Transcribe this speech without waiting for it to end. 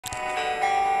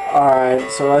Alright,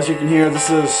 so as you can hear, this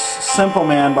is Simple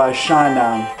Man by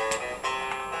Shinedown.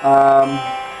 I've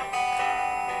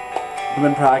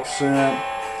been practicing it,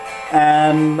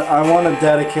 and I want to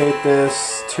dedicate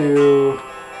this to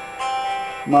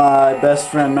my best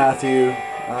friend Matthew.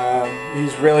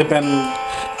 He's really been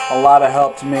a lot of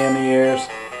help to me in the years,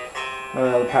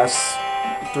 the past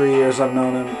 3 years I've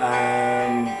known him,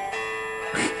 and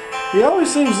he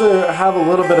always seems to have a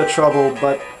little bit of trouble,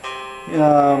 but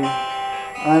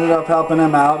I ended up helping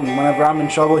him out, and whenever I'm in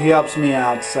trouble, he helps me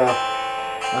out. So,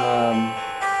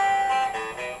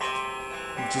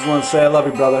 just want to say I love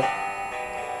you, brother.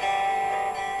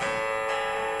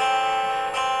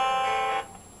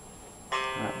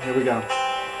 Alright, here we go.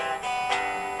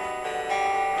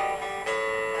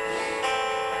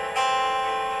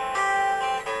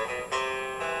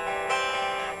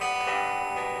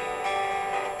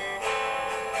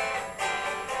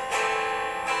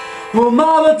 Well,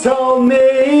 Mama told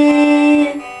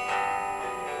me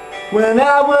when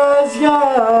I was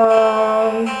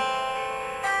young,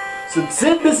 so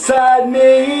sit beside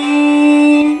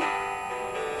me,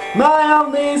 my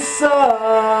only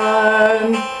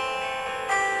son,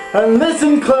 and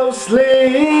listen closely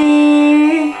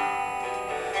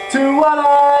to what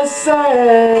I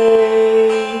say.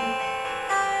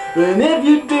 And if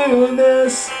you do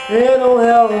this, it'll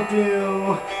help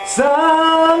you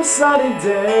some sunny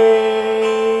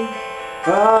day.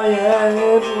 Oh yeah,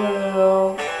 it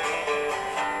will.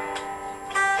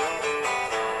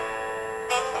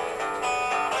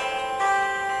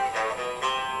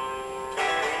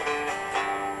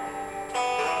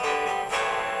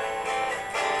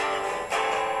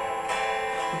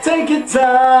 Take your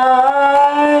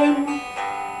time.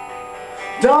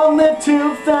 Don't live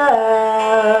too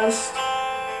fast.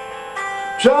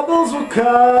 Troubles will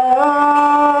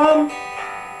come,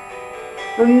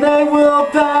 and they will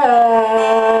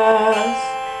pass.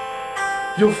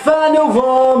 You'll find a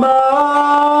woman,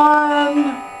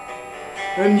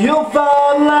 and you'll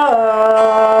find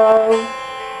love.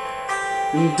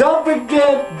 And don't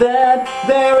forget that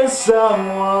there is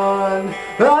someone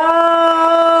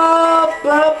up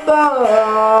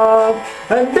above.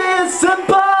 And be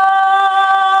simple.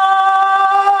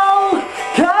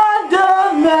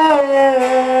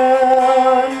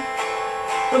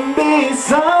 Be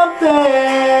something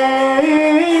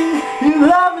you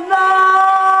love and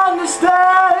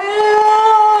understand.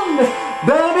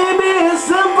 Baby, be a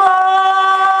simple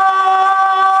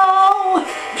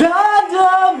kind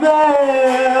of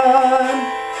man.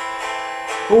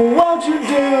 Won't you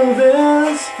do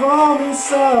this for me,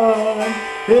 son?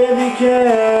 If you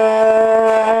can,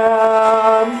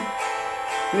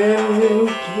 if you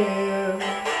can.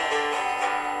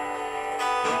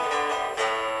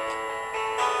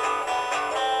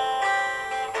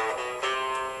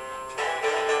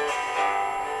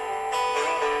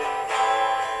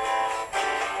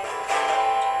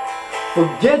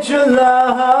 Forget your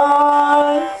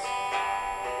lies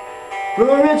for a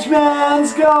rich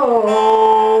man's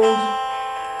gold.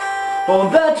 All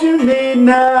that you need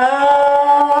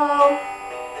now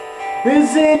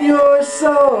is in your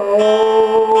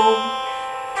soul.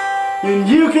 And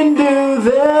you can do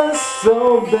this,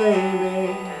 so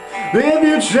baby, if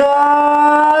you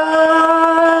try.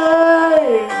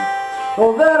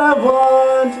 All that I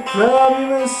want from you,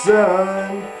 my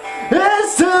son,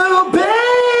 is to be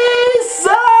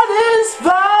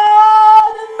satisfied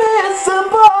and be a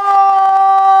simple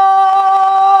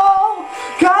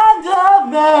kind of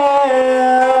man.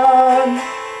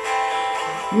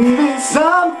 Be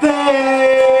something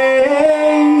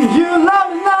you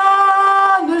love and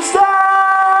understand.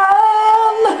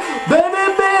 Baby,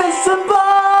 be a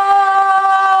simple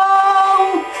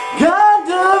kind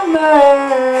of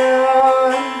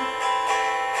man.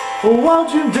 Won't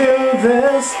you do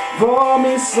this for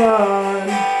me, son?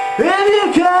 If you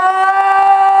can,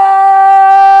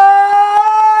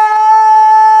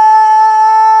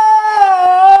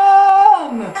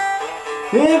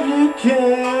 if you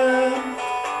can.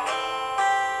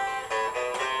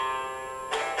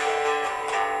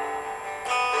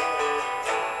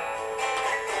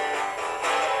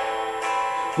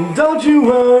 Don't you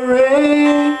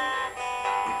worry,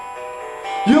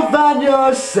 you'll find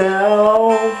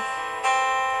yourself.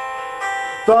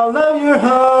 Follow your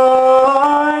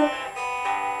heart,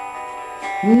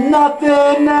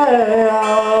 nothing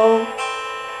else.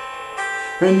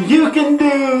 And you can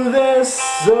do this,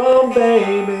 so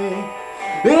baby,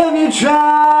 if you try.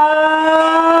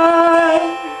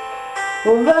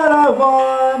 All that I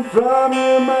want from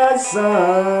you, my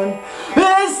son,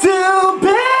 is to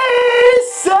be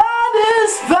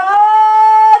satisfied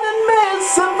and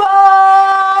miserable.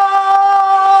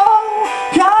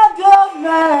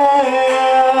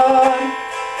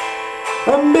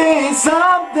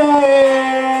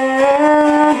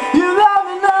 then you love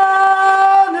and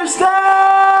understand,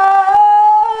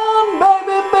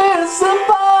 baby, be a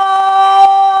simple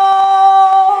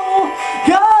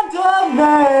kind of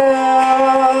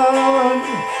man.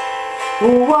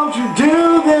 Won't you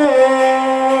do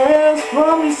this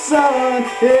for me, son,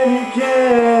 if you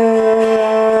can?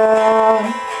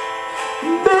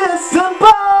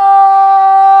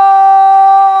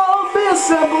 Be a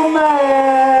simple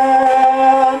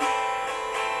man.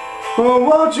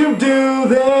 Won't you do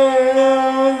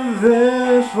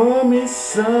this for me,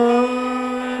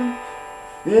 son,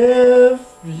 if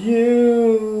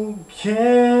you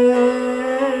can?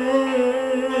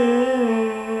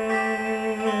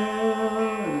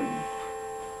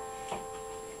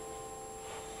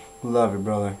 Love you,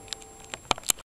 brother.